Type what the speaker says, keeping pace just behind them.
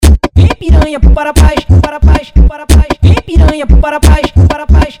piranha pro PARAPAZ, PARAPAZ, PARAPAZ. Vem piranha pro PARAPAZ,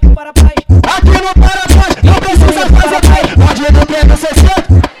 PARAPAZ, PARAPAZ. Aqui no PARAPAZ não precisa fazer paz. Pode ir no 360.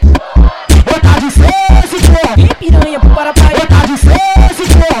 Botar de senso, pô. Vem piranha pro PARAPAZ. Botar de senso,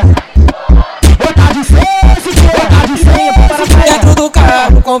 pô. Botar de senso, pô. Botar de senso. Dentro do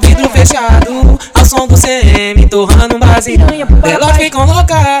carro com vidro fechado, ao som do Ceemi torrando um base. Elas ficam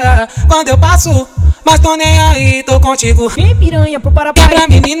loucas quando eu passo, mas tô nem aí, tô contigo. Vem piranha pro PARAPAZ. Quebra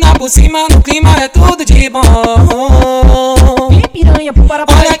menina por cima, no clima é tudo de bom. Vem piranha pro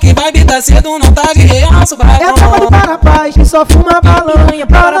PARAPAZ. Olha que vibe tá cedo, não tá de realço, É a tropa do batom. PARAPAZ que só fuma balão.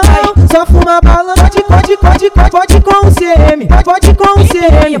 Balão, só fuma balão. Pode com o Ceemi. Pode com o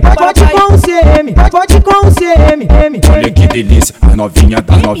Ceemi. Pode com o Ceemi. Pode com o Ceemi. Olha que delícia, a novinha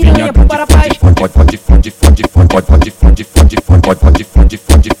da novinha.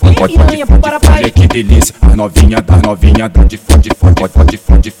 Olha que delícia, a novinha da novinha. Pode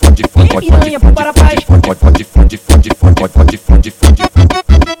piranha pro PARAPAZ.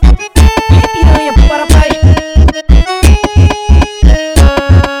 Vem piranha pro PARAPAZ.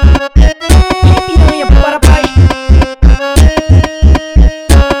 Vem piranha pro PARAPAZ.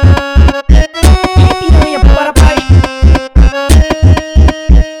 Vem piranha pro PARAPAZ.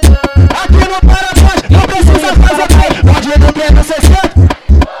 Aqui no PARAPAZ não precisa fazer paz. Pode ir no 360.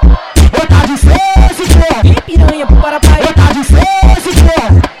 Botar de senso, pô. Vem piranha pro PARAPAZ. Botar de senso, pô.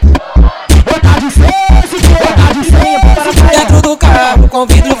 Botar de senso, pô. Botar de senso. Dentro do carro com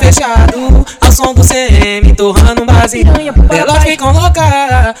vidro fechado, ao som do Ceemi torrando um base. Elas ficam loucas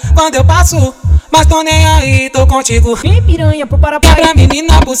quando eu passo, mas tô nem aí, tô contigo. Vem piranha pro PARAPAZ. Quebra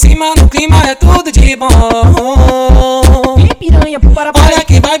menina por cima, no clima é tudo de bom. Vem piranha pro PARAPAZ. Olha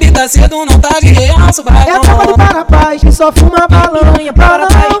que vibe tá cedo, não tá de realço, É a tropa do batom. PARAPAZ que só fuma balão. Balão,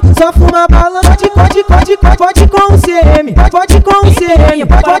 só fuma balão. Pode com o Ceemi. Pode com o Ceemi.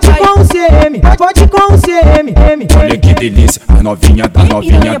 Pode com o Ceemi. Pode com o Ceemi. Olha que delícia, a novinha da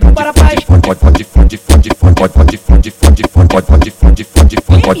novinha. piranha pro PARAPAZ.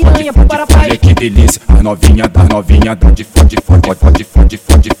 Olha que delícia, a novinha da novinha. Vem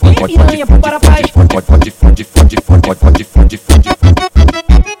piranha pro PARAPAZ.